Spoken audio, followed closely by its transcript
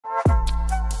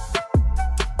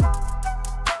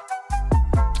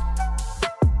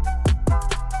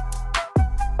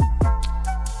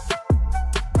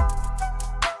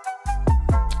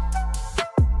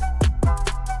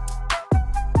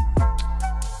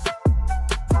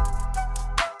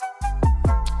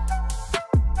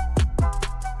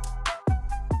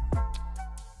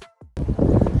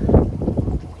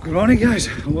Good morning guys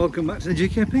and welcome back to the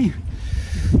GKP.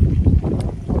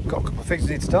 Got a couple of things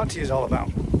I need to talk to you all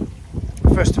about.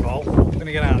 First of all, I'm going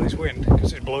to get out of this wind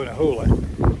because it's blowing a hoolie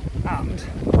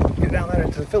and get down there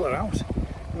into the filler house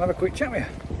and have a quick chat with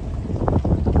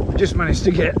you. I just managed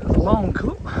to get the lawn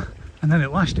cut and then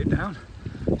it lashed it down,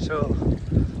 so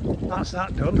that's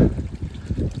that done.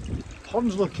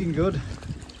 Pond's looking good.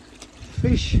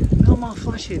 Fish, no more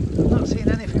flashing. I've not seen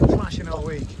anything flashing all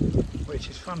week, which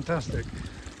is fantastic.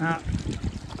 Now,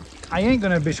 I ain't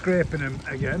going to be scraping them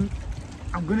again.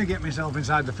 I'm going to get myself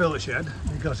inside the fillet shed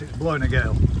because it's blowing a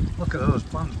gale. Look at those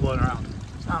plants blowing around.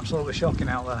 It's absolutely shocking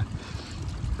out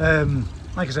there.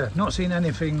 Like I said, not seen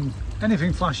anything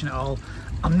flashing at all.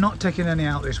 I'm not taking any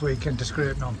out this weekend to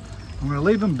scrape none. I'm going to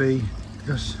leave them be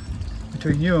because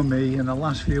between you and me in the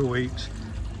last few weeks,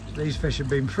 these fish have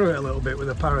been through it a little bit with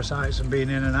the parasites and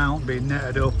being in and out, being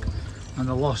netted up and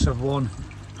the loss of one.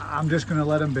 I'm just going to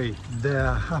let them be. They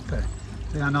are happy.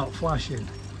 They are not flashing.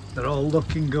 They're all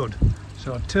looking good.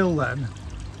 So until then,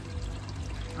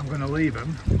 I'm going to leave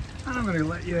them and I'm going to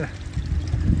let you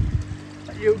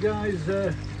guys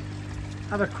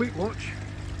have a quick watch,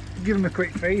 give them a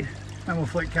quick feed, and we'll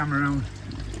flick camera around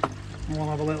and we'll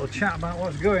have a little chat about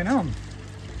what's going on.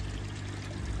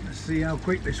 Let's see how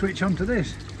quick they switch onto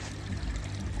this.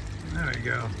 There we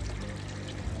go.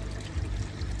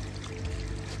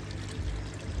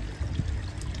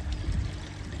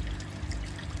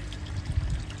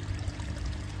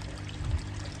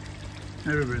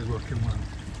 Everybody's looking well.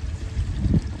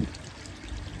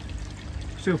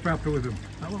 Super happy with them.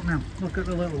 Now look now, look at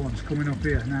the little ones coming up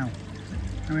here now.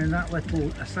 I mean that little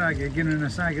asaga, Guinea and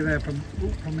asaga there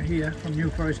from here, from New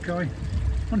Forest Koi.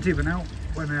 Wasn't even out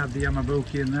when I had the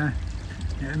Yamabuki in there.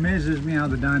 It amazes me how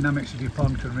the dynamics of your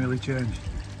pond can really change.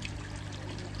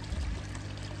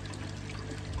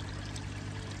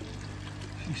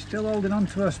 She's still holding on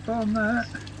to her spawn there.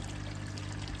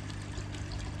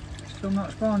 Still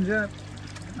not spawned yet.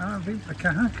 I think the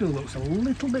kahaku looks a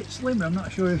little bit slimmer. I'm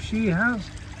not sure if she has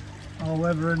or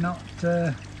whether or not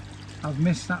I've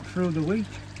missed that through the week.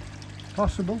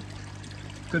 Possible.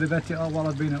 Could have ate it all while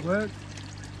I've been at work.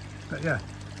 But yeah,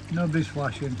 nobody's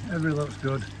flashing. Everything looks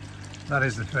good. That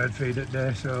is the third feed at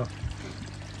day, so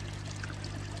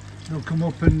they'll come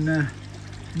up and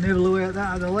nibble away at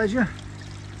that at their leisure.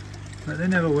 But they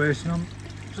never waste them.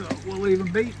 So we'll leave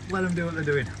them be, let them do what they're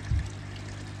doing.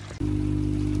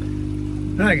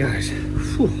 Right guys,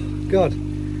 whew, God,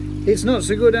 it's not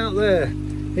so good out there.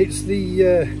 It's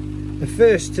the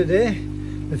first today,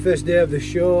 the first day of the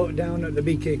show down at the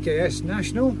BKKS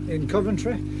National in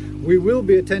Coventry. We will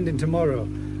be attending tomorrow.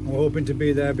 I'm hoping to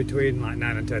be there between like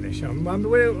 9 and 10ish.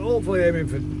 We're hopefully aiming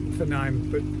for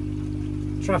 9,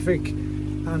 but traffic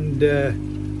and a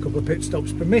couple of pit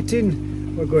stops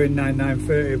permitting, we're going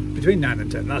 9:30, between 9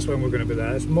 and 10. That's when we're going to be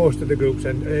there. That's most of the groups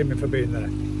aiming for being there.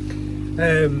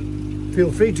 Feel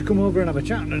free to come over and have a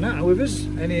chat and a natter with us.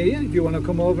 Any of you, if you want to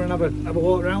come over and have a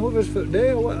walk around with us for the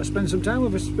day or spend some time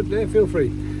with us for the day, feel free.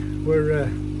 We're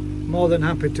more than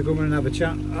happy to come and have a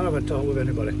chat or have a talk with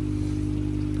anybody.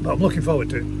 But I'm looking forward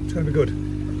to it. It's going to be good.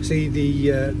 See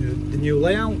the new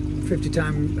layout,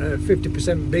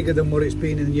 50% bigger than what it's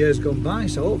been in years gone by.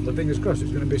 So hopefully, fingers crossed,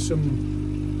 it's going to be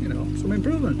some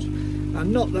improvements.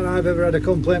 And not that I've ever had a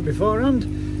complaint beforehand.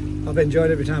 I've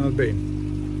enjoyed every time I've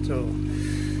been. So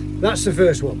that's the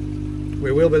first one.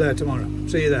 We will be there tomorrow.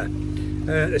 See you there.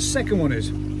 The second one is,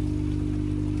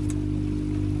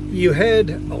 you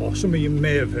heard, or some of you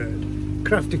may have heard,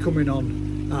 Crafty coming on.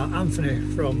 Anthony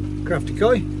from Crafty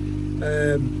Koi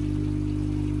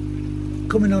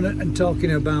coming on and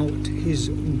talking about his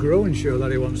growing show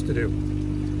that he wants to do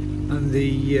and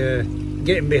the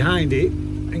getting behind it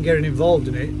and getting involved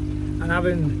in it and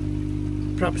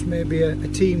having perhaps maybe a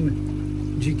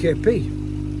team GKP.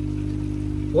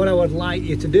 What I would like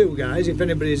you to do, guys, if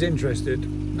anybody's interested,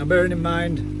 now bearing in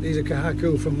mind these are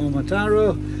kahaku from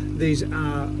Momotaro, these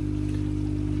are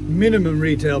minimum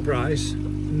retail price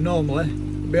normally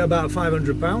be about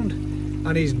 £500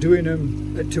 and he's doing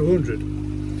them at 200.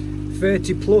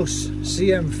 30 plus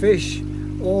CM fish,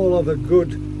 all of a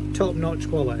good top-notch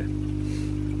quality.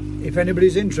 If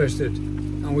anybody's interested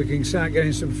and we can start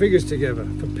getting some figures together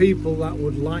for people that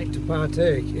would like to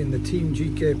partake in the Team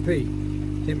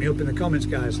GKP, hit me up in the comments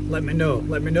guys, let me know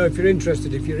if you're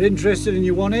interested. If you're interested and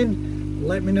you want in,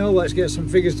 let me know. Let's get some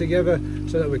figures together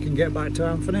so that we can get back to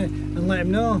Anthony and let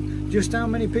him know just how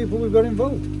many people we've got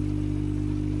involved.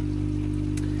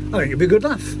 I think it'd be a good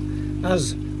laugh,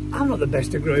 as I'm not the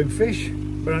best at growing fish,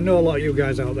 but I know a lot of you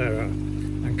guys out there are,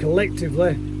 and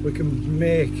collectively we can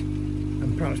make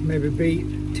and perhaps maybe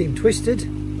beat Team Twisted,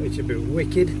 which would be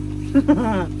wicked.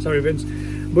 Sorry Vince,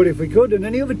 But if we could, and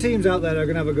any other teams out there are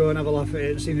going to have a go and have a laugh at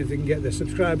it and see if they can get the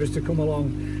subscribers to come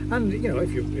along. And you know,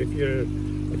 if you're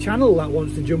a channel that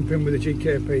wants to jump in with a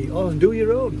GKP or do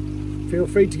your own, feel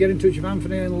free to get in touch with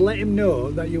Anthony and let him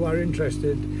know that you are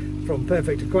interested from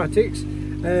Perfect Aquatics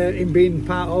in being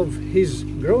part of his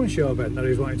growing show event that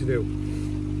he's wanting to do.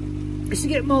 It's to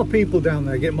get more people down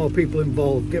there, get more people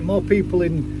involved, get more people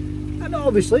in, and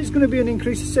obviously it's going to be an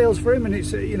increase in sales for him, and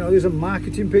it's, you know, there's a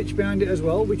marketing pitch behind it as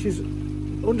well, which is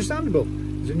understandable.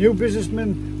 He's a new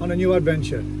businessman on a new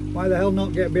adventure. Why the hell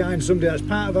not get behind somebody that's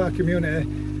part of our community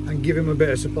and give him a bit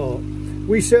of support?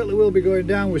 We certainly will be going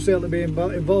down, we'll certainly be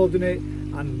involved in it,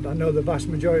 and I know the vast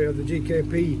majority of the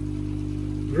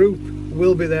GKP group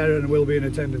will be there and will be in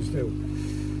attendance too.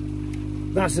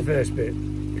 That's the first bit.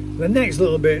 The next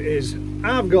little bit is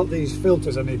I've got these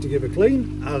filters I need to give a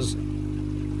clean, as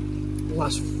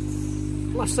last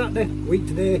Saturday, week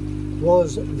today,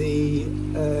 was the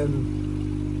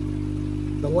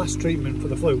last treatment for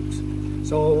the flukes.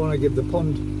 So I want to give the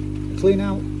pond a clean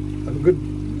out, a good,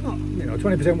 not, you know,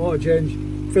 20% water change,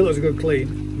 filters a good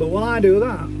clean. But while I do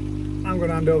that, I'm going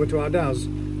to hand over to our Daz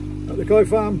at the koi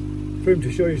farm for him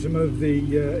to show you some of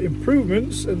the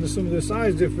improvements and some of the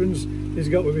size difference he's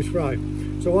got with his fry.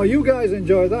 So while you guys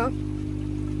enjoy that,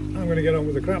 I'm going to get on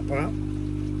with the crap part.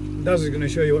 Daz is going to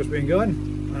show you what's been going,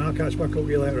 and I'll catch back up with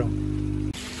you later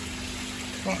on.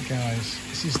 Right guys,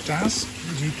 this is Daz,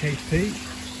 the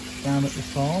GKP, down at the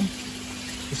farm.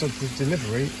 Just had the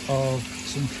delivery of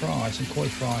some fry, some koi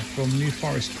fry from New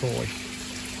Forest Koi.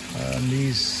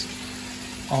 These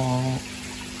are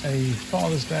a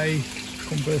Father's Day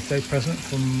come birthday present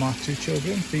from my two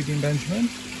children, Phoebe and Benjamin.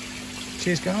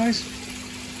 Cheers guys.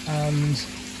 And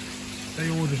they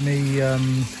ordered me I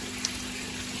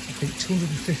think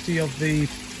 250 of the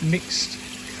mixed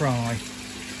fry,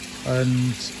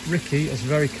 and Ricky has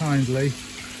very kindly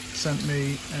sent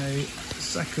me a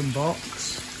second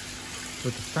box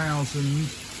with 1,000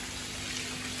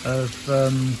 of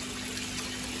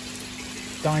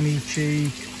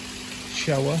Dainichi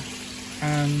Koi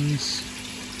and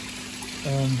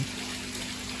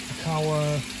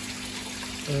Akawa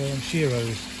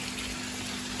Shiros,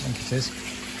 I think it is.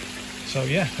 So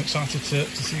yeah, excited to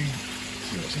see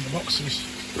what's in the boxes.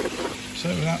 So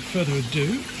without further ado,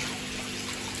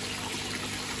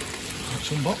 let's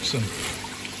unbox them.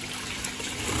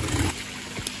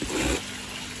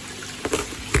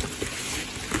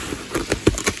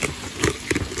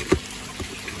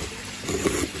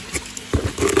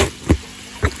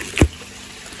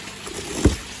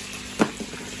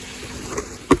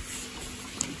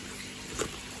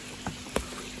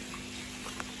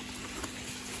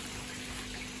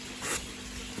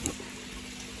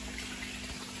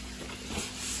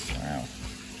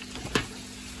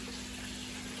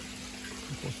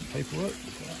 Paperwork.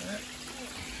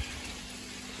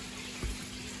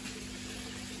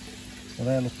 So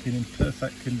they're looking in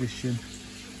perfect condition.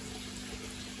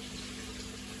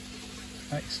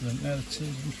 Excellent. They're the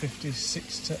 250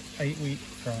 6 to 8 week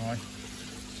fry.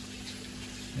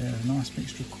 Yeah, a nice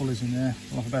mixture of colours in there.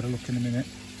 I'll have a better look in a minute.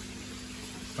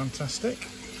 Fantastic.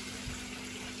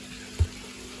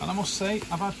 And I must say,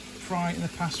 I've had fry in the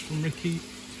past from Ricky,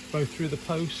 both through the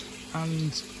post,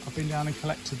 and I've been down and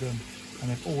collected them, and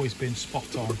they've always been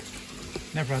spot on.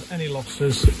 Never had any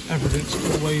losses. Everything's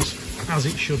always as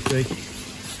it should be.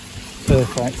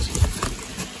 Perfect.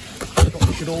 That's what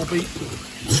we should all be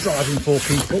striving for,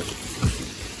 people.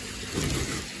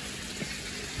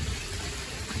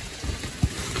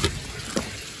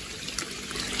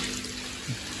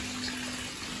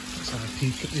 Let's have a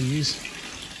peek at these.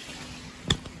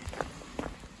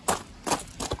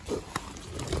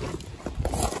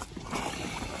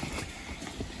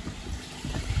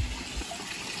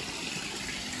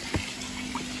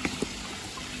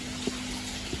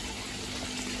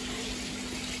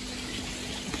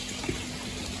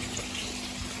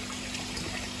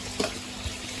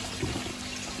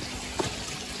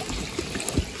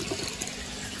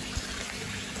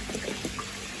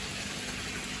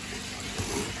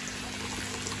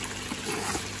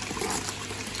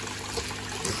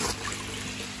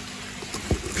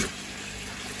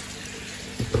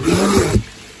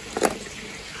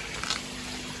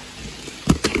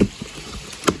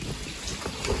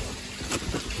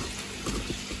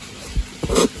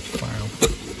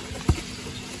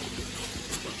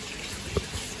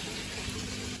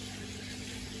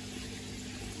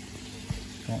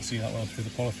 Can't see that well through the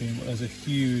polythene, but there's a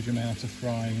huge amount of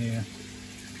fry in here.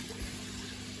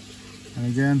 And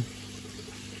again,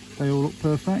 they all look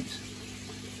perfect.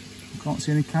 Can't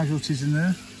see any casualties in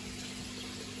there.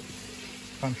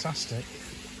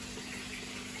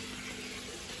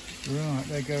 Right,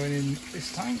 they're going in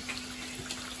this tank.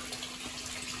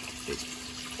 It's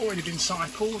already been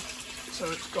cycled, so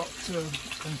it's got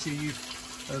plenty of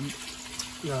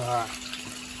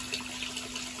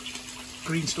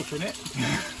green stuff in it.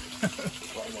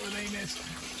 What the name is?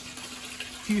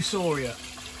 Fusoria.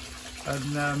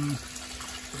 And a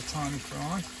tiny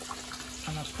fry.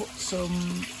 And I've put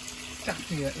some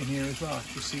Daphnia in here as well.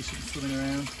 You see some swimming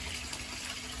around.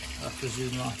 I have to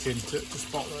zoom right in to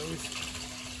spot those.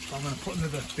 So I'm going to put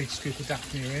another big scoop of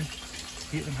Daphnia in,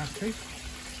 keep them happy.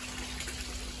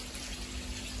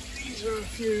 These are a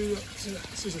few,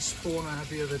 this is a spawn I had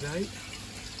the other day. You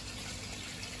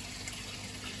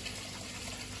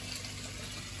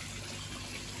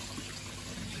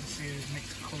can see there's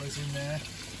mixed colours in there.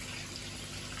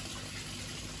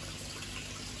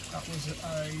 That was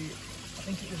I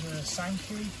think it was a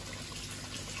Sankey,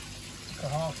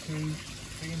 Kahaki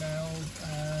female,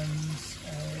 and a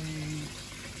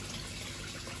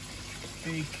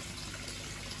big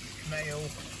male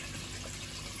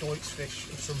Whitefish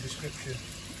of some description.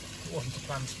 It wasn't a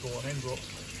planned spawning, but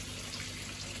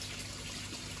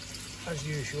as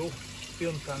usual, the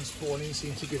unplanned spawning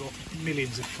seems to give off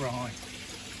millions of fry.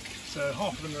 So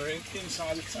half of them are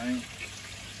inside the tank,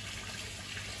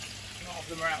 and half of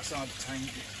them are outside the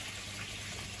tank.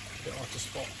 A bit hard to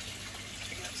spot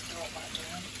against the dark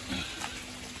background.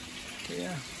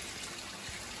 Here,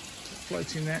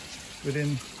 floating net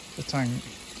within the tank.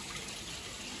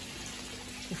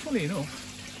 Well, funny enough,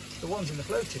 the ones in the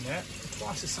floating net are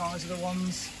twice the size of the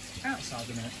ones outside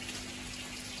the net.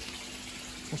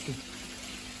 Must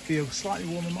be a slightly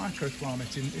warmer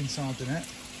microclimate inside the net.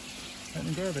 Let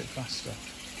them grow a bit faster.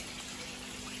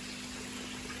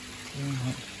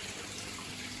 Right.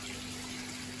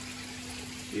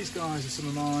 These guys are some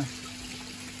of my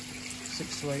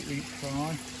 6 to 8 week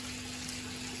fry.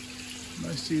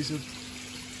 Most of these are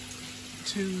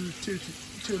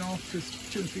 2.5 to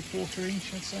 2 3/4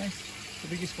 inch, I'd say. The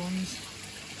biggest ones.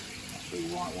 That big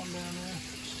white one down there.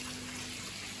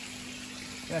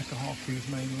 They're Kahakus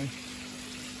mainly.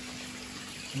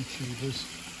 And tubers.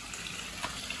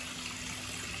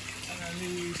 And then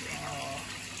these are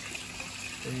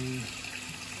the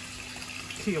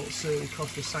Kyotsuri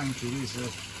Costa Sankey. These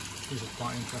are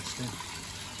quite interesting.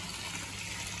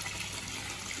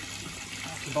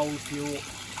 That's the bowl fjord.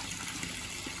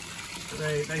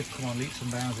 They've come on leaps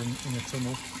and bounds in the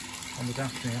tunnel on the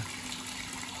Daphnia.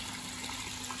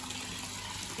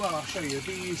 Well, I'll show you.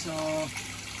 These are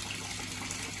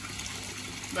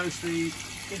mostly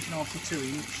 1.5 to 2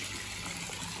 inch.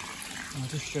 I'll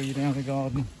just show you down the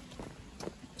garden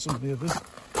some of the others.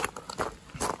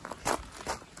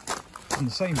 In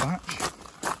the same batch,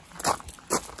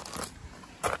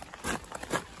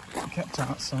 kept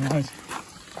outside.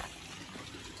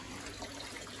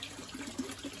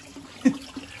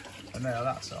 And they are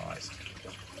that size.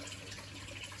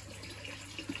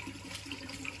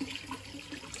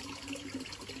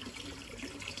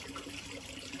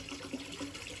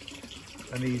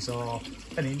 And these are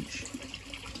 1 inch,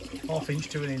 1/2 inch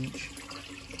to 1 inch.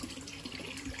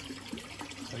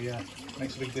 So yeah,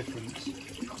 makes a big difference.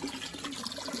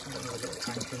 Another little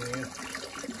tank in here.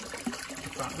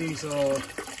 In fact, these are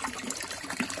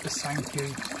the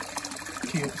Sankey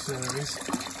Kyotsuri's.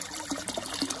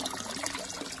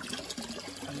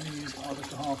 And these are the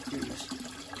Kahakus.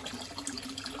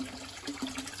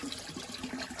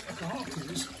 The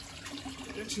Kahakus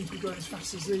don't seem to be going as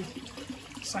fast as the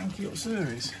Sankey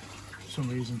Kyotsuri's for some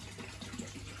reason.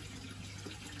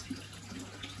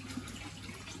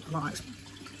 Light's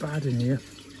bad in here.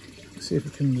 Let's see if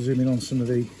we can zoom in on some of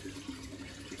the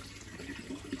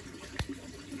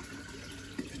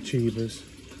achievers.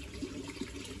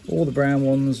 All the brown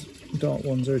ones, dark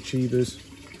ones are achievers.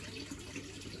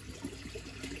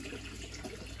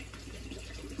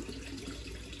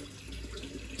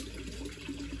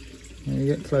 When you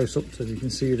get close up to them, you can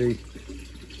see the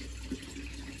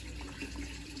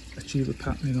achiever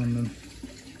patterning on them.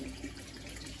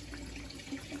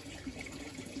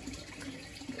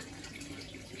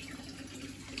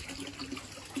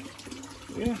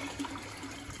 Yeah,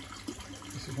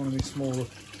 this is one of these smaller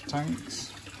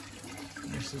tanks.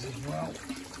 And this is as well.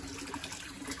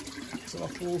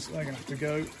 Axolotls, they're going to have to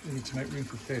go. They need to make room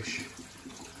for fish.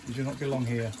 You do not belong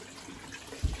here.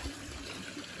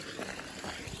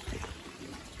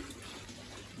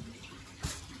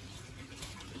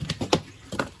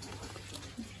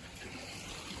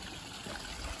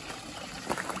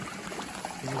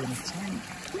 Here in the tank.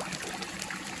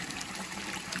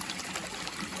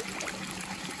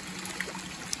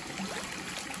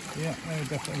 Yeah, they're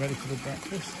definitely ready for the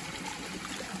breakfast.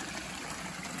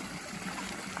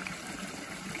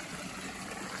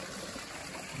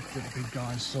 Give the big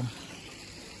guys some.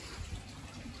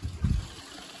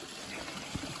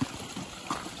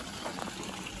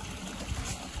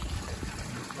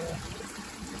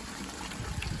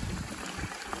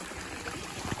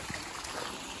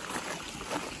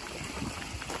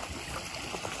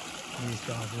 These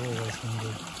guys are always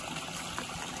hungry.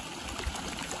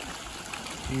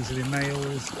 Easily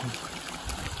males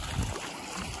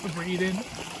for breeding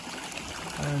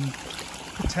and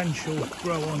potential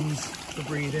grow-ons for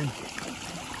breeding.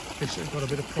 Fish that have got a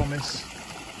bit of promise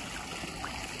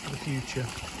for the future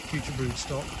brood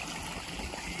stock.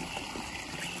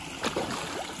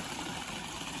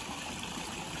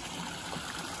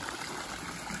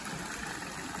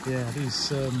 Yeah, these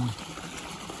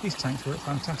tanks work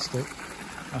fantastic.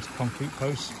 That's concrete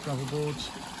posts, gravel boards.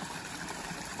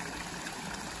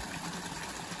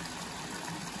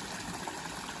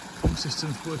 Pump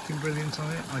system's working brilliant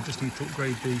on it. I just need to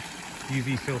upgrade the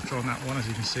UV filter on that one, as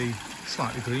you can see,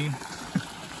 slightly green.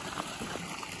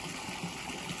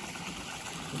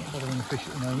 Not bothering the fish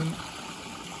at the moment.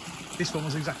 This one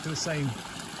was exactly the same.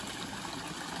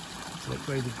 So I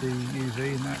upgraded the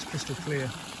UV and now it's crystal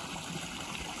clear.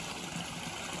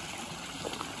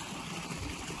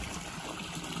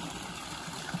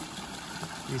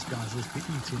 These guys will just be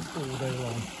eating all day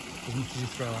long, as much as you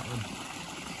throw at them.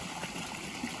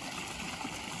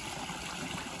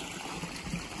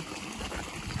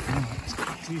 Let's get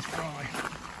back to these fry.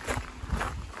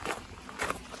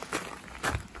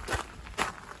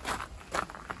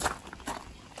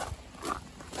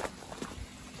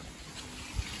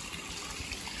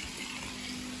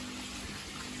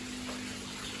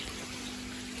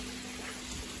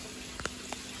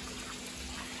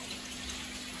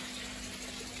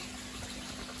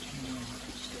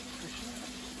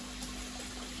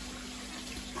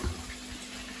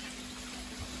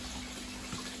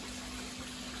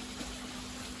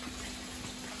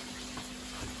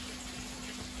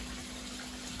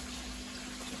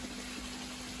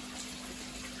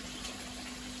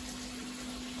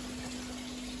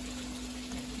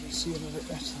 See them a bit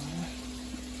better there.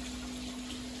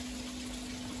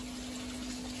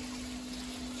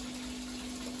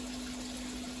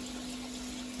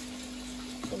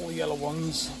 All the yellow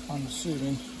ones, I'm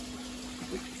assuming.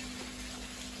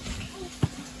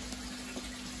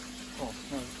 Oh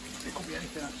no, it could be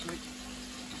anything actually.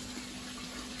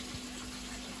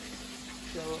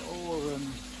 Or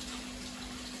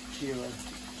Giro.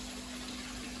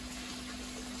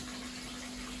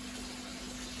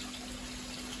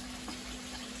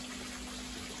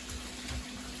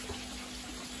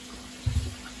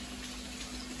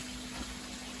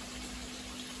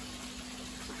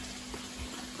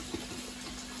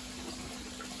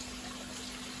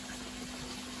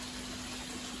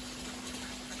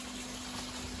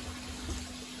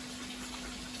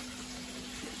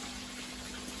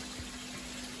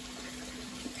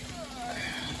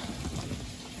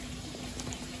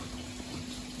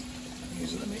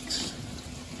 These are the mix.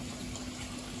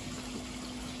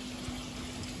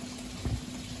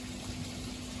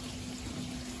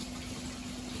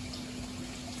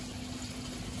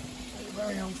 They're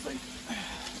very healthy.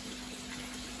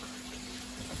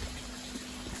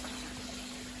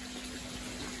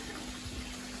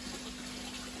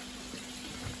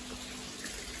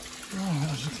 Right,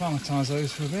 I'll just acclimatise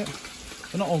those for a bit.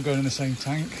 They're not all going in the same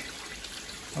tank.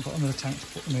 I've got another tank to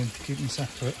put them in to keep them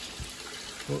separate.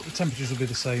 But the temperatures will be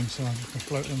the same, so I'm just going to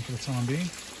float them for the time being.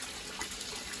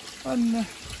 And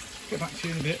get back to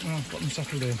you in a bit when I've got them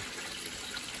settled in.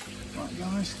 Right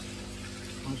guys,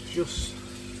 I've just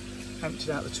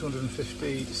emptied out the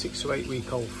 250 6 to 8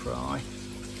 week old fry.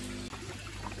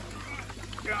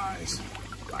 Guys,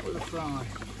 back with the fry.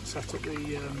 Set up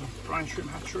the brine shrimp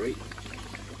hatchery.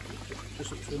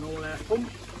 Just up to an all air pump.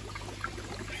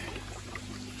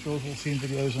 Sure you've all seen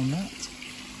videos on that.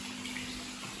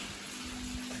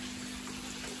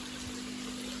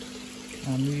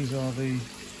 And these are the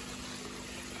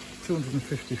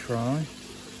 250 fry.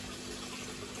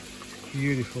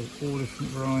 Beautiful, all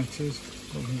different varieties.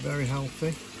 Looking very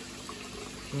healthy,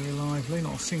 very lively,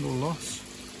 not a single loss.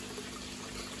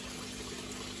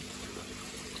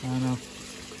 And I've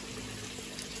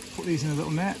put these in a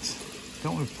little net.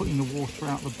 Don't want to put in the water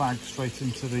out the bag straight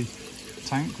into the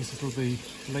tank because it'll be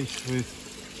laced with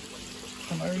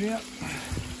ammonia.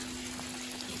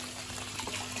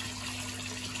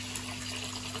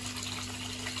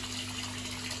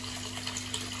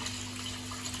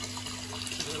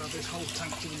 They'll have this whole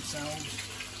tank to themselves.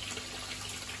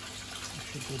 I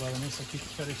should do better than this. I keep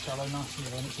it very shallow, nice and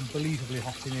warm. It's unbelievably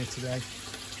hot in here today.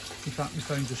 In fact, my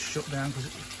phone just shut down because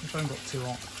my phone got too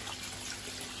hot.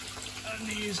 And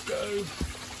these go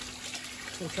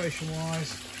filtration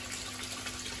wise,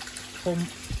 pump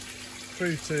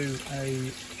through to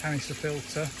a canister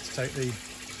filter to take the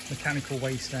mechanical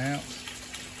waste out,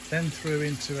 then through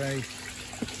into a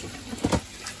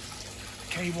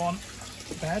K1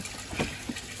 bed,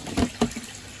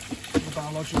 the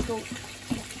biological,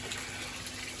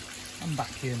 and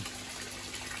back in.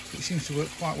 It seems to work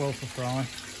quite well for fry.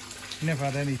 Never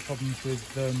had any problems with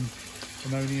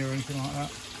ammonia or anything like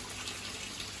that.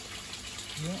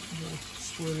 Yeah, a little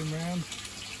swirling round.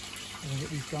 I'll get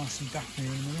these guys some Daphne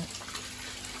in a minute.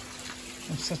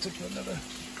 I'm set up for another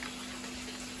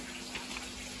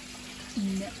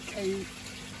net K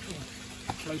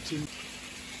floating.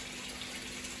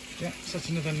 Yeah, set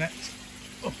another net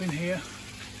up in here.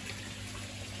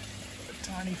 A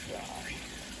tiny fry. I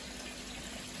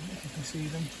don't know if you can see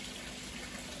them.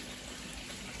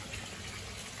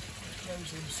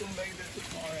 Those are some bathers at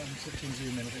my end, so I can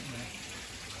zoom in a bit more.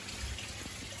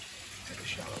 Take the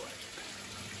shallow end.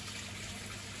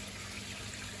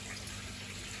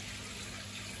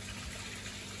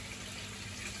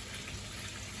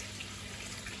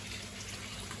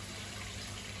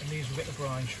 And these will get the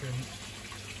brine shrimp.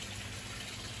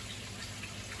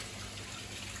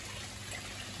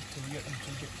 Until we get them to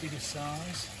a bit bigger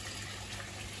size.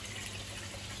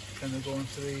 Then they'll go on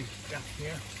to the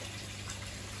Daphnia.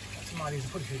 That's my idea to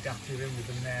put a few Daphnia in with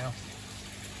them now.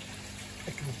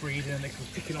 They can breed and they can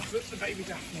pick it off the baby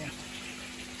Daphnia.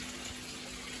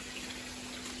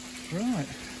 Right,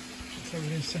 that's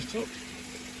everything set up.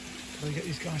 So we get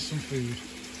these guys some food.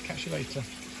 Catch you later.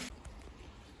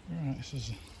 Right, this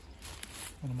is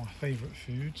one of my favourite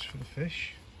foods for the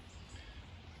fish.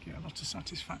 Get a lot of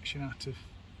satisfaction out of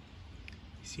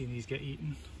seeing these get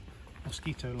eaten.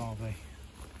 Mosquito larvae.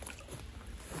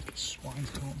 Swines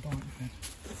can't bite then.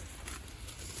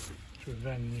 It's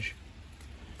revenge.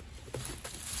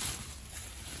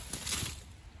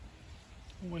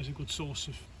 Always a good source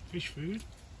of fish food.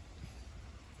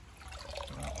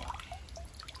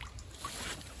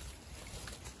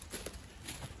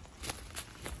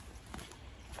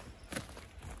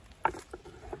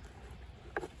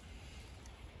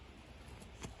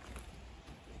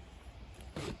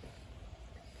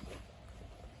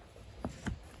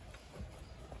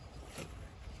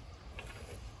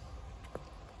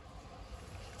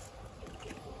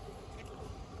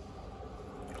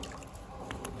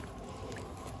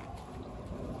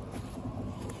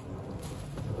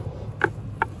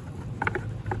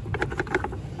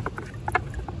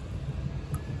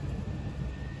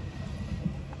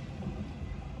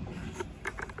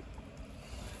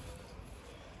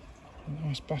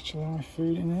 Nice batch of live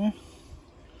food in there.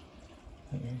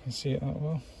 I don't know if you can see it that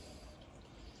well.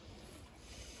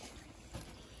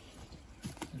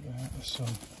 Look at the sun.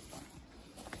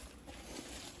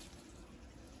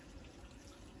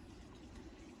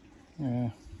 Yeah.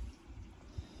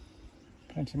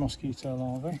 Plenty of mosquito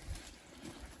larvae.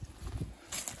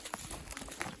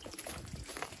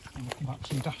 And we'll come back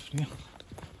to some Daphnia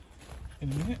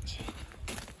in a minute.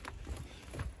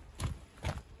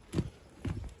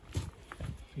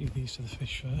 Feed these to the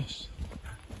fish first.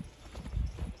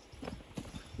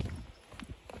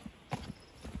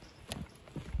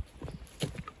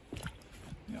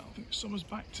 Yeah, I think summer's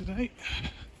back today.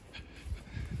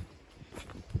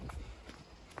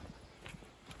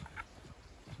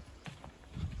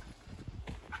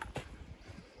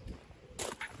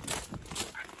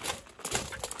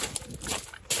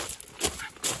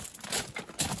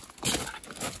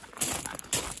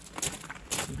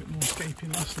 A bit more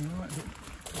escaping last night, but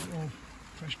all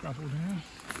fresh gravel here.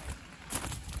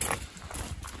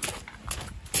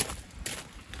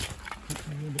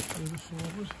 Maybe a bit further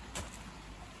forward.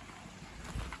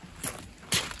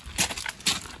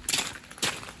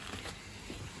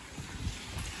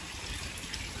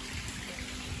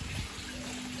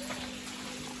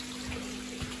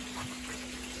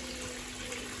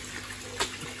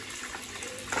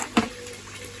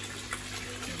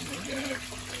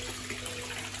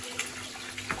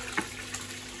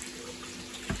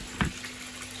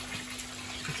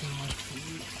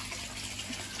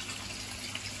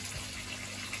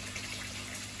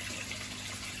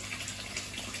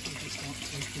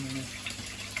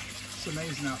 It's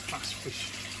amazing how fast fish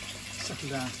settle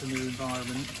down to the new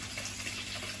environment.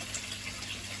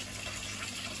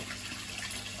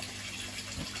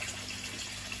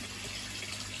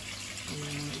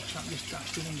 Little chap just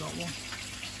dashed in and got one.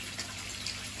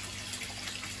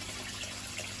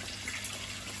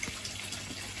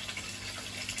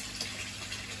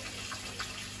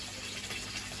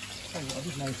 Tell you what I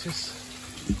did notice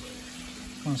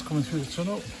when I was coming through the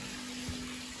tunnel.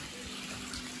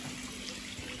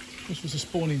 This was a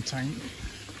spawning tank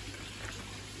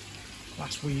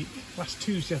last week, last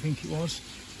Tuesday I think it was.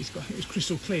 It was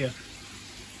crystal clear.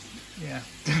 Yeah,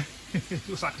 it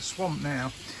looks like a swamp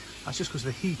now. That's just because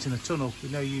of the heat in the tunnel with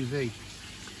no UV.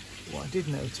 What I did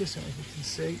notice, I don't know if you can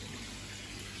see,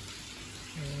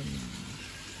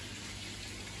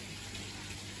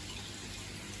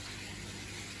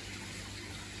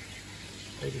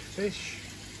 baby fish.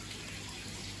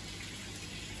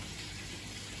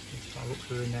 If I look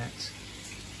through the net,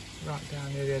 right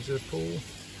down near the edge of the pool.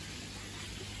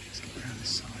 Let's get around this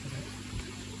side of it.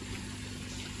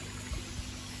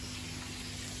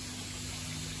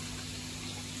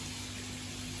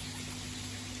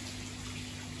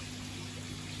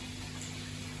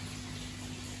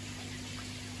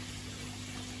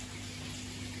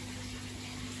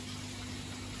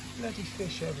 Bloody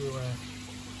fish everywhere.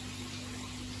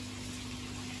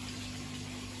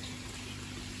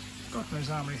 God knows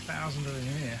how many thousand are in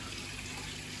here.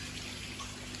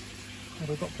 Well,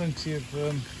 we've got plenty of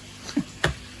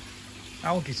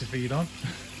algae to feed on.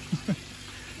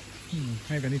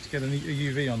 Maybe I need to get a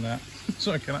UV on that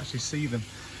so I can actually see them.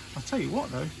 I'll tell you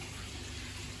what though,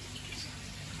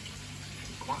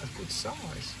 quite a good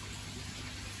size.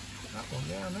 That one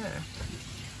down there.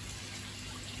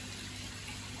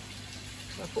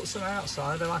 So I put some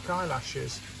outside, they're like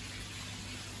eyelashes.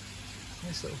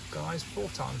 This little guy's 4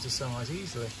 times the size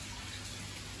easily.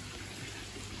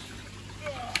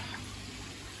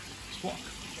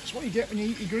 That's what you get when you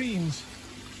eat your greens.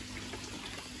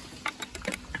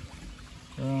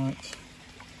 Right,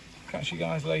 catch you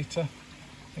guys later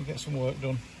and get some work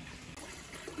done.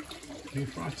 New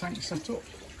fry tank set up.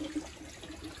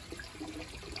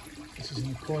 This is in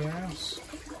the koi house.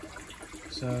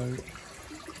 So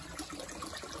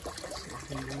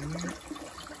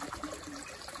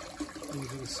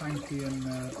these are the Sankey and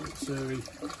Utsuri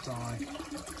fry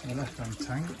in the left hand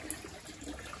tank.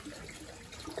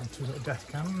 And 2 little death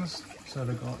cans, so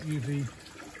they've got UV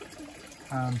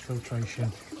and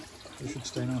filtration. They should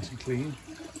stay nice and clean.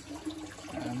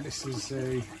 And this is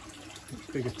a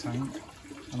bigger tank,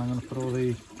 and I'm going to put all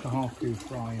the Kahaku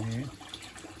fry in here.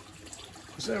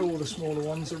 Because they're all the smaller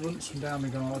ones that runs from down the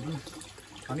garden.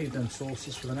 I need them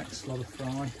sauces for the next lot of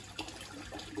fry.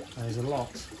 There's a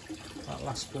lot. That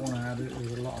last spawn I had, there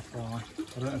was a lot of fry.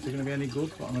 I don't know if they're going to be any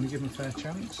good, but I'm going to give them a fair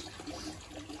chance.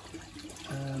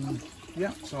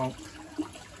 Yeah, so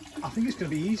I think it's going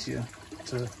to be easier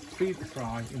to feed the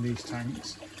fry in these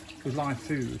tanks with live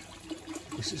food.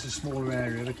 Because it's a smaller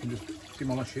area, they can just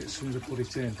demolish it as soon as I put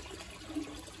it in.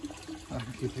 I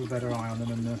can keep a better eye on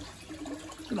them, and they're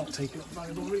not taking up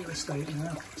valuable real estate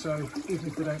now. So even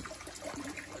if they don't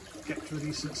get to a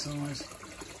decent size,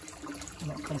 I'm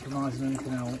not compromising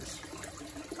anything else.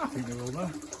 I think they're all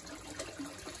there.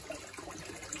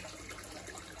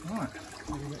 Right,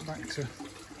 we'll get back to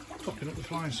topping up the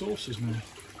flying sauces now.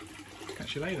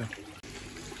 Catch you later.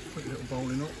 Put your little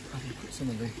bowling up, have you put some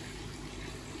of the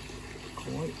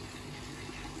koi.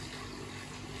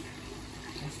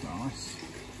 That's nice.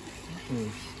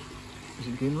 Is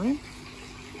it Ginrin?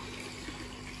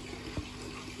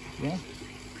 Yeah,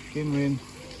 Ginrin.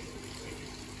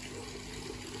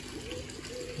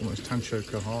 Almost Tancho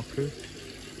Kahaku.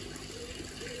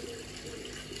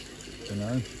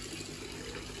 Dunno.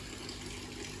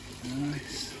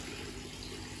 Nice.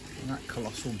 And that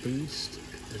colossal beast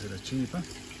is an achiever.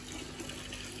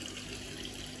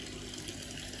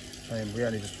 And we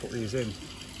only just put these in a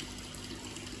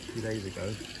few days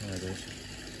ago. There it is.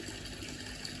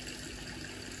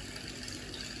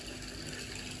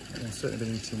 And they've certainly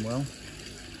been eating well.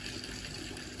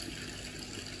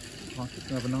 Like it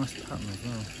can have a nice pattern as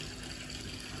well.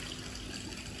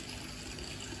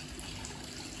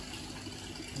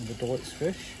 And the Deutsch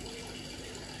fish.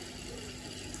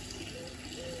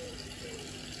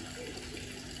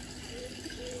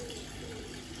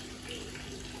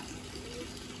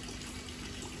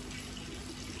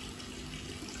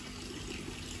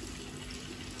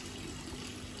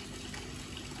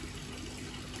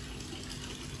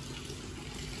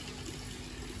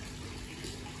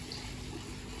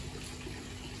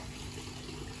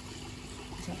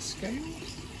 Is that scaled?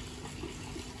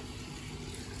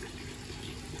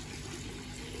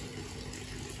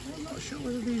 I'm not sure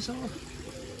whether these are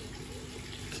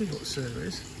Keyhut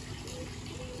series.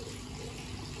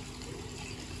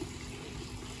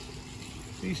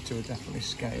 These 2 are definitely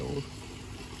scaled.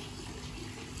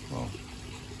 Well,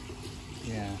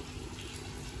 yeah.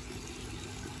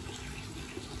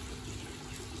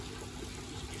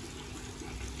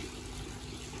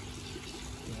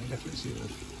 Yeah, I definitely see the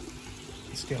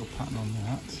scale pattern on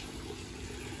that.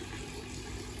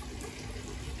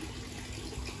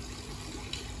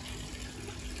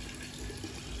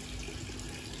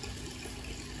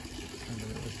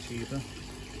 cheaper.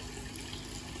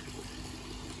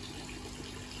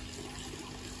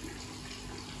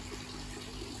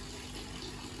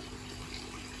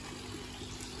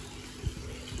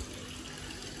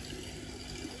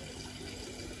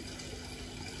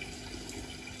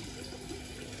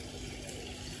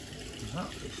 That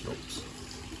fish looks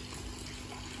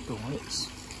the whites.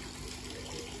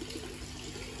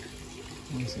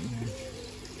 Where's it now?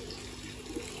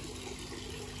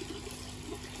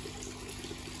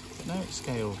 But now it's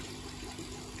scaled.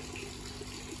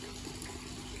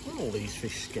 Are all these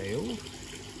fish scaled?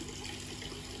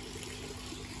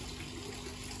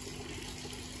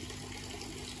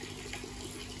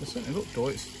 They certainly look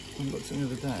whites when we looked at the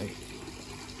other day.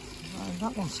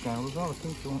 That one's scaled as well, I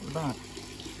think the one at the back.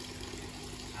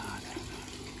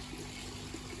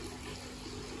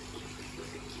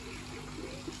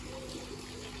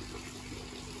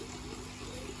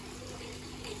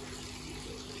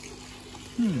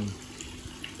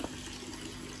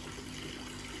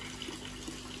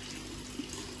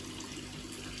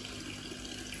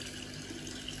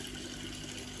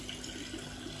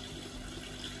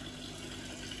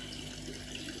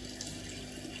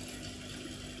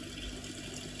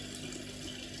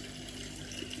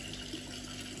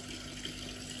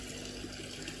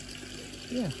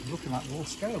 Yeah, looking like they're all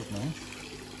scaled now.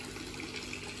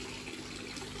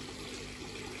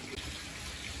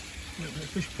 A little bit of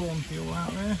fish pawn fuel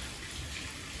out there.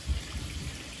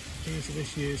 These are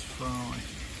this year's fry.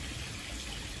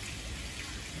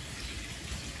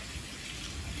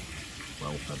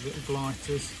 Well fed little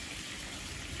blighters.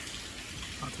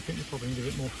 In fact, I think they probably need a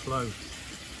bit more flow.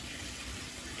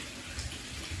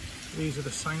 These are the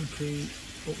Sankey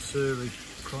Utsuri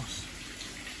cross.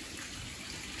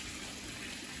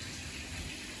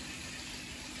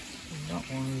 That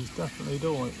one is definitely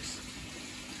Deutsch.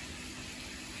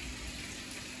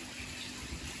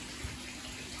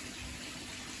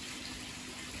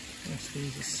 Yes,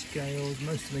 these are scaled,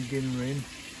 most of them are gin rin.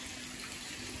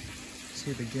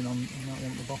 See the gin on that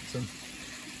one at the bottom.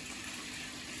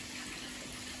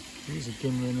 These are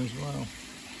gin rin as well,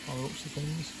 by the looks of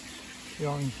things. The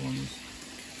orange ones.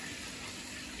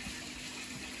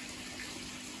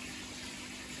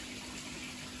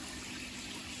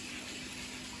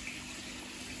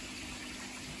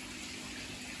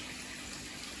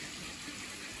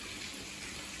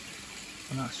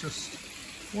 And that's just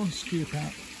one scoop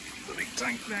out the big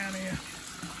tank down here.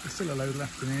 There's still a load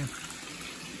left in here.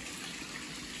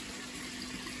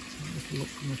 So just look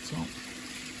from the top.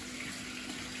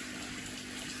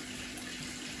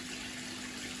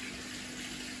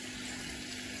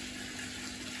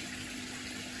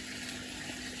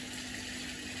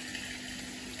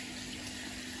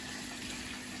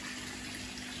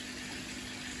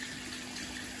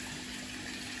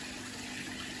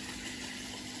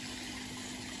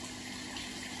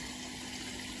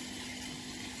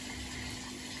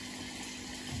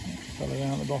 Belly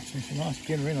out the bottom, some nice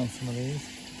gin rin on some of these.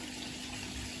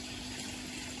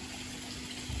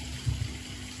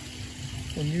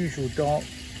 Unusual dark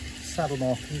saddle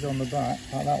markings on the back,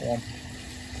 like that one.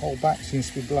 The whole back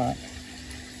seems to be black.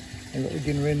 You've got the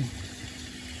gin rin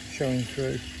showing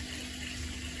through.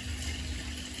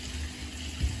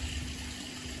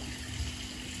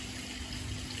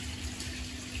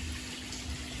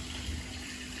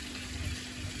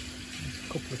 There's a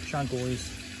couple of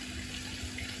chagoys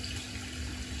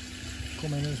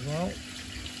come in as well.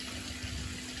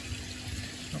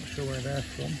 Not sure where they're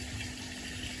from.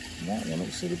 And that one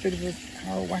looks like a bit of a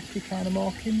Harawaki kind of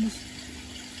markings.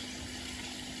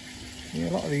 Yeah,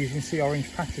 a lot of these you can see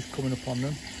orange patches coming up on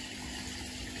them.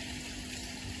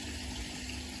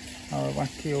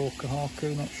 Harawaki or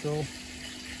Kahaku, not sure.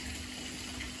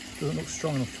 Doesn't look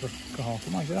strong enough for Kahaku.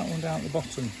 Imagine that one down at the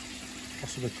bottom.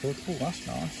 Possibly could. Oh, that's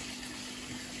nice.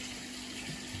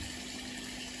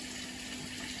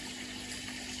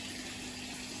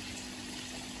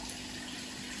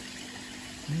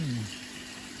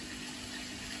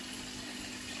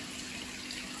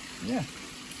 Yeah,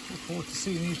 look forward to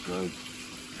seeing these grow a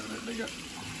bit bigger.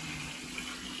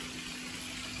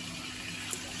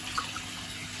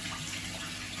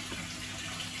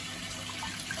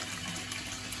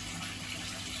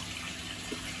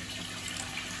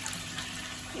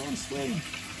 Go on, swing.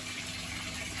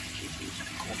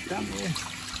 What's down here?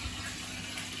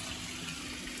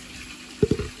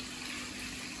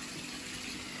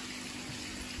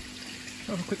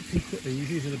 Have a quick peek at these.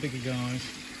 These are the bigger guys.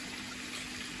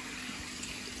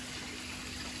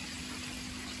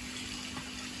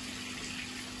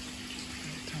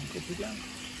 Again.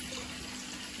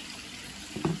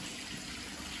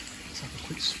 Let's have a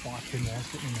quick swipe in there,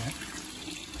 get in there.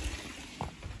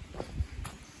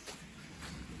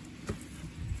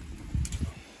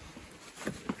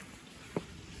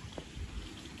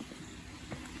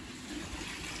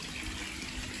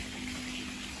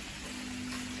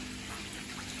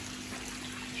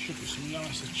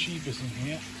 Nice achievers in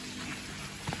here.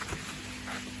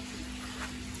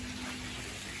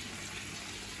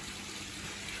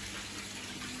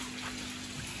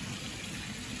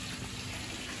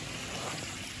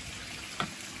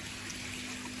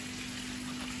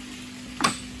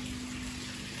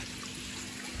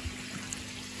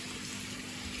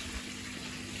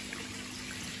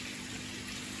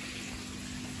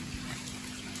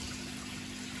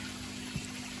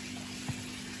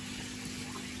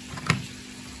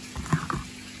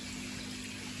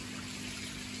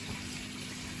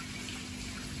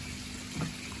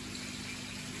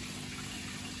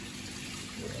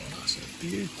 That's a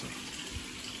beauty.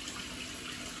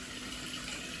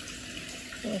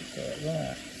 Look at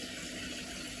that.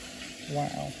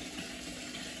 Wow.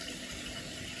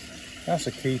 That's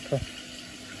a keeper.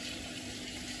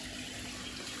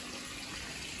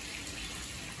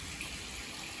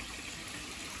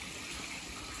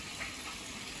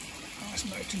 Nice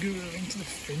note to go into the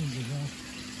fins as well.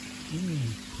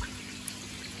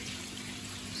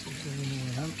 See if there's any more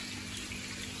of them.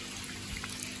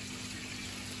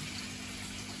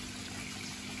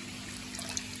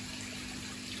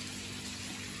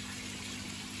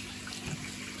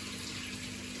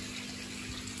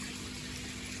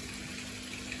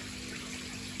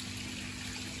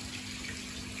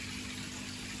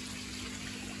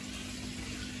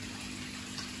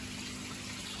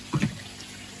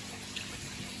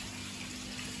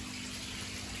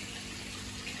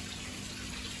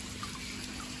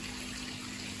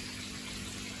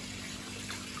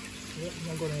 Yep, I've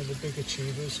not got any of the bigger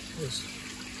tubers. There's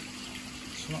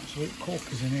some absolute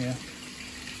corkers in here.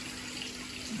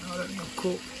 No, I don't think I've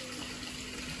caught.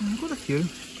 I've got a few.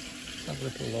 Let's have a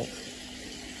little look.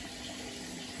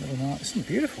 Really nice. Some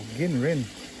beautiful gin rin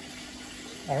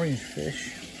orange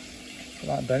fish.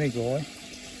 Like Benigoi.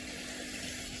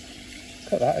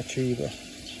 Look at that achiever.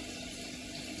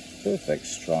 Perfect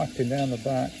striping down the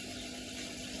back.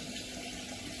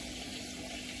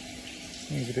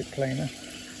 Needs a bit plainer.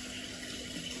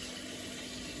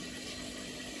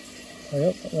 Oh,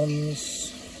 yep, that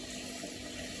one's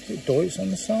a bit doits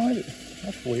on the side.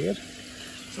 That's weird.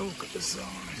 So look at the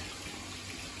side.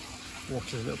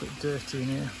 Water's a little bit dirty in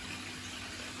here.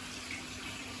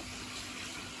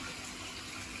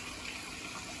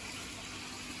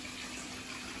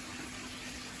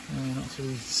 Oh, not so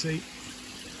easy to see.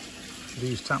 Should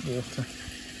use tap water.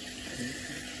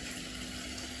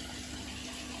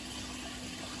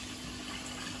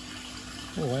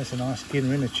 Oh, there's a nice gin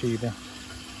rin achiever.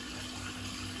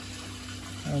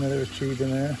 Another achiever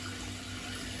there.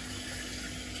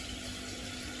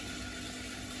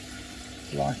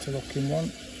 Lighter looking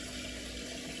one.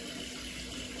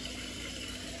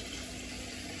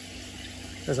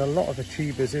 There's a lot of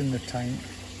achievers in the tank.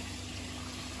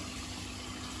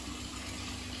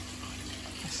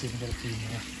 Let's see if we can get a few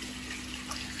more.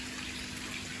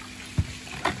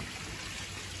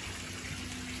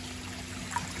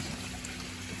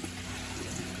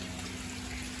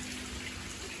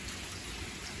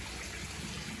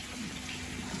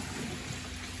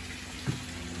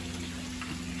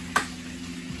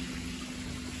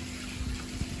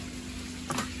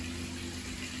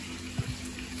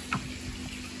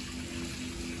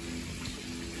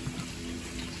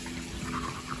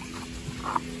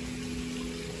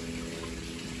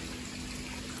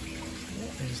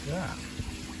 What is that?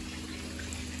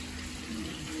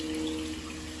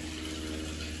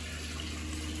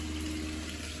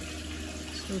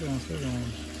 Slow down, slow down.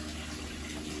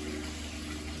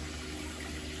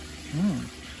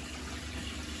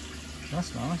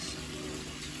 That's nice.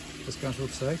 This guy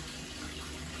would say.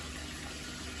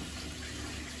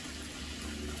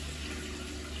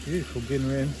 Beautiful gin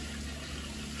rin,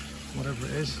 whatever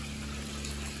it is.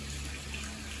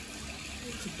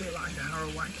 It's a bit like the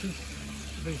Harawaki,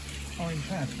 the orange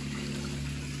head.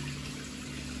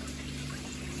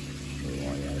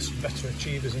 Oh yeah, there's some better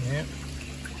achievers in here.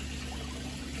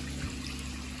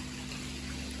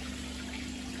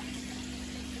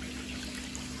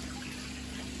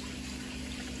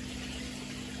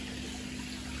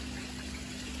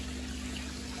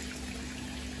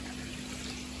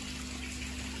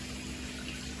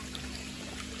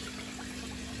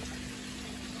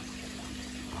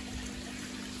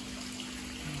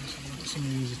 Some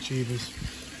of these achievers.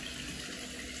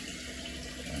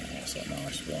 That's a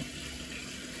nice one.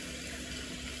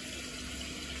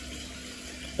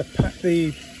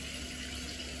 The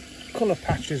colour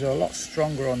patches are a lot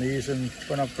stronger on these than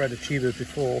when I've bred achievers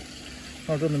before.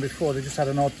 When I've done them before, they just had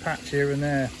an odd patch here and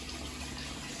there.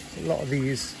 A lot of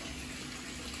these.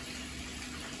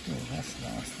 Oh, that's a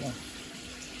nice one.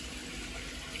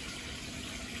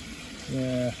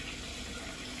 Yeah.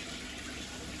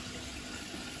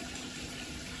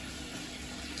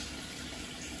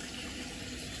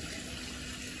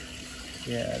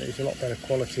 Yeah, there's a lot better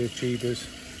quality of tubers.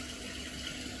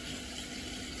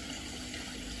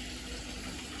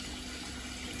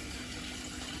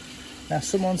 Now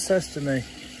someone says to me,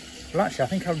 well actually I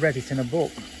think I read it in a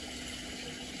book,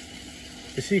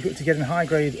 the secret to getting high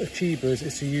grade of tubers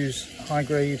is to use high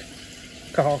grade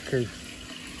kahaku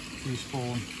to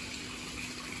spawn.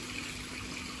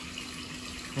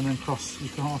 And then cross your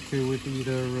kahaku with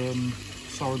either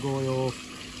soragoi or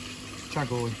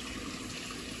chagoi.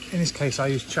 In this case I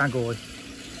use chagoi,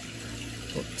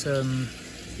 but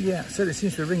yeah, so it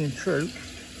seems to be ringing true.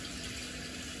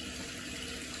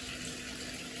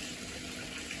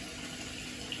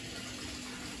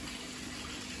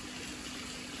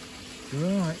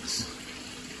 Right,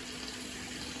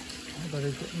 I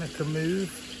better make a move.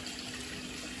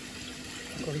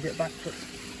 I've got to get back to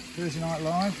Thursday Night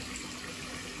Live.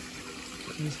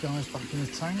 Get these guys back in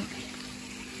the tank.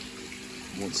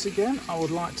 Once again, I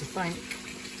would like to thank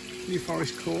New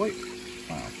Forest Koi.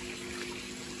 Wow,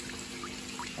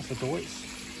 that's a Deutsch.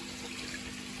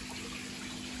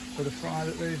 For the fry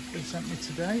that they've sent me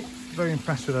today. Very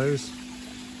impressed with those.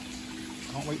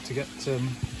 Can't wait to get some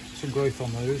growth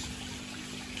on those.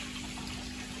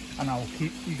 And I will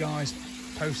keep you guys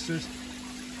posted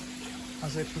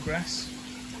as they progress.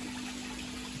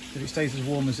 If it stays as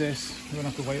warm as this, we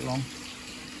won't have to wait long.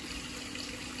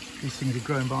 These things are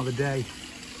growing by the day.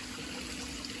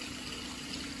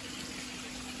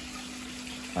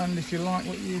 And if you like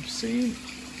what you've seen,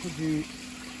 would you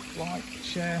like,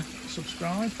 share,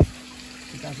 subscribe to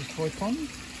Dainichi Koi Pond,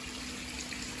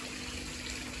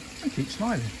 and keep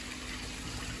smiling.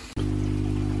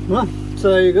 Well,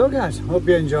 so there you go guys, hope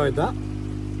you enjoyed that.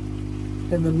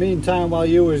 In the meantime, while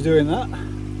you was doing that,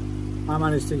 I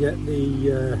managed to get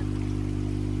the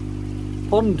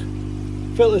pond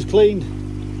filters cleaned.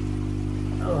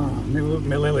 Oh,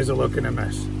 my lilies are looking a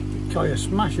mess. Koi are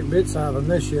smashing bits out of them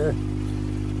this year.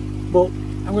 But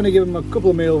I'm going to give them a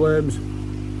couple of mealworms,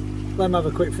 let them have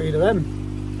a quick feed of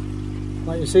them,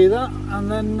 like you see that,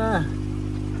 and then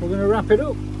we're going to wrap it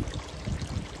up.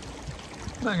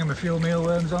 Bang them a few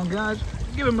mealworms on guys,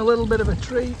 give them a little bit of a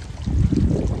treat.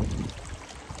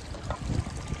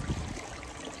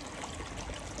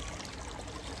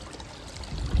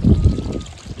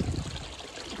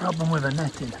 Rub them with a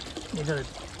netting. You got to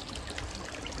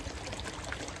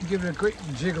give it a quick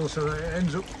jiggle so that it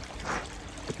ends up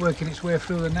working its way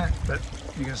through the net, but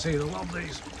you can see they love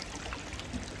these.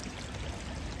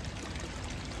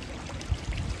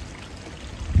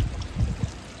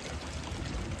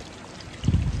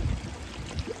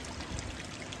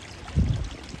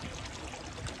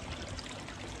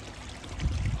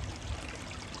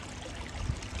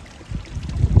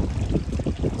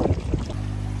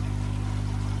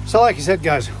 So like I said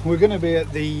guys, we're going to be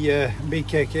at the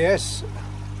BKKS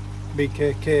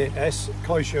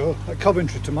Koi Show at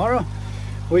Coventry tomorrow,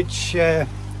 which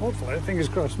hopefully, fingers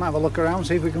crossed, might have a look around,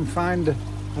 see if we can find a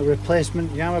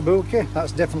replacement Yamabuki.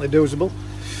 That's definitely doable.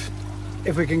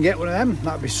 If we can get one of them,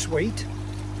 that'd be sweet.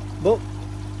 But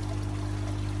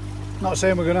not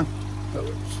saying we're gonna, but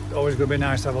it's always going to be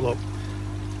nice to have a look.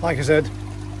 Like I said,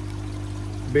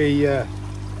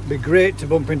 be great to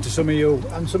bump into some of you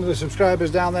and some of the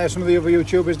subscribers down there, some of the other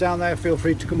YouTubers down there. Feel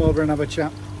free to come over and have a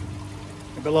chat.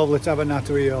 It'd be lovely to have a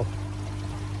natter with you all.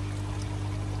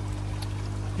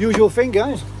 Usual thing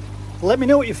guys, let me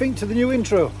know what you think to the new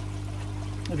intro.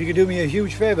 If you could do me a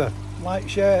huge favour, like,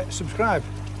 share, subscribe,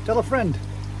 tell a friend.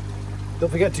 Don't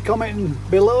forget to comment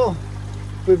below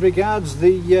with regards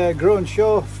the drone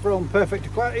show from Perfect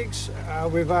Aquatics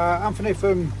with Anthony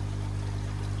from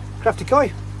Crafty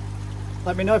Koi.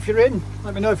 Let me know if you're in,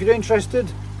 let me know if you're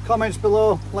interested. Comments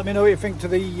below, let me know what you think to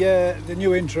the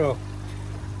new intro.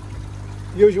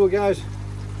 Usual guys,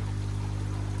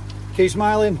 keep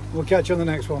smiling, we'll catch you on the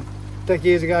next one. Take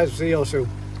it easy guys, see you all soon.